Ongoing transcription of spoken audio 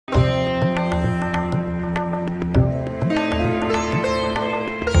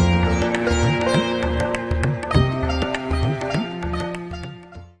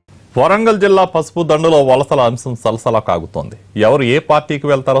వరంగల్ జిల్లా పసుపు దండులో వలసల అంశం సలసలా కాగుతోంది. ఎవరు ఏ పార్టీకి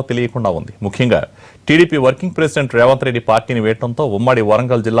వెళ్తారో తెలియకుండా ఉంది. ముఖ్యంగా TDP working president Revanth Reddy పార్టీని వేయడంతో ఉమ్మడి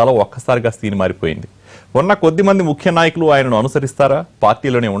వరంగల్ జిల్లాలో ఒక్కసారిగా సీన్ మారిపోయింది. ఉన్న కొద్ది మంది ముఖ్య నాయకులు ఆయనను అనుసరిస్తారా,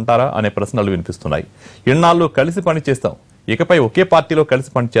 పార్టీలోనే ఉంటారా అనే ప్రశ్నలు వినిపిస్తున్నాయి. ఇన్నాళ్లు కలిసి పనిచేస్తాం, ఇకపై ఒకే పార్టీలో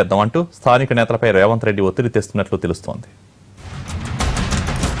కలిసి పనిచేద్దాం అంటూ స్థానిక నేతలపై రేవంత్ రెడ్డి ఒత్తిడి తెస్తున్నట్లు తెలుస్తోంది.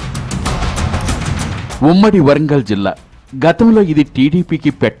 ఉమ్మడి వరంగల్ జిల్లా గతంలో ఇది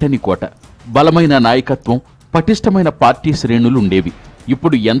టీడీపీకి పెట్టని కోట. బలమైన నాయకత్వం, పటిష్టమైన పార్టీ శ్రేణులు ఉండేవి.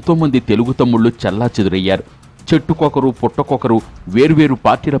 ఇప్పుడు ఎంతో మంది తెలుగు తమ్ముళ్లు చెల్లాచెదురయ్యారు. చెట్టుకొకరు పుట్టకొకరు వేర్వేరు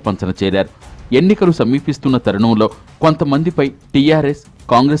పార్టీల పంచన చేరారు. ఎన్నికలు సమీపిస్తున్న తరుణంలో కొంతమందిపై టీఆర్ఎస్,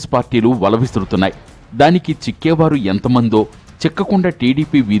 కాంగ్రెస్ పార్టీలు వల విసురుతున్నాయి. దానికి చిక్కేవారు ఎంతమందో, చిక్కకుండా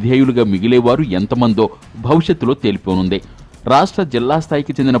టీడీపీ విధేయులుగా మిగిలేవారు ఎంతమందో భవిష్యత్తులో తేలిపోనుంది. రాష్ట్ర జిల్లా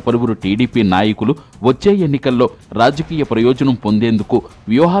స్థాయికి చెందిన పలువురు టీడీపీ నాయకులు వచ్చే ఎన్నికల్లో రాజకీయ ప్రయోజనం పొందేందుకు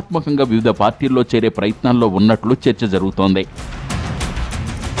వ్యూహాత్మకంగా వివిధ పార్టీల్లో చేరే ప్రయత్నాల్లో ఉన్నట్లు చర్చ జరుగుతోంది.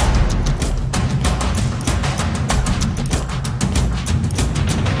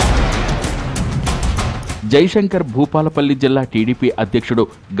 జయశంకర్ భూపాలపల్లి జిల్లా టీడీపీ అధ్యక్షుడు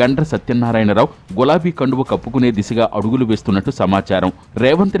గండ్ర సత్యనారాయణరావు గులాబీ కండువ కప్పుకునే దిశగా అడుగులు వేస్తున్నట్టు సమాచారం.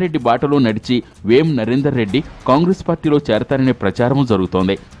 రేవంత్ రెడ్డి బాటలో నడిచి వేం నరేందర్ రెడ్డి కాంగ్రెస్ పార్టీలో చేరతారనే ప్రచారం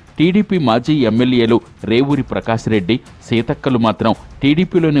జరుగుతోంది. టీడీపీ మాజీ ఎమ్మెల్యేలు రేవూరి ప్రకాష్ రెడ్డి, సీతక్కలు మాత్రం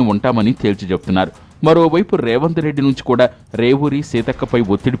టీడీపీలోనే ఉంటామని తేల్చి చెబుతున్నారు. మరోవైపు రేవంత్ రెడ్డి నుంచి కూడా రేవూరి, సీతక్కపై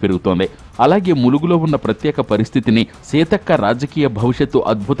ఒత్తిడి పెరుగుతోంది. అలాగే ములుగులో ఉన్న ప్రత్యేక పరిస్థితిని సీతక్క రాజకీయ భవిష్యత్తు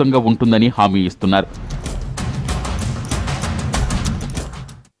అద్భుతంగా ఉంటుందని హామీ ఇస్తున్నారు.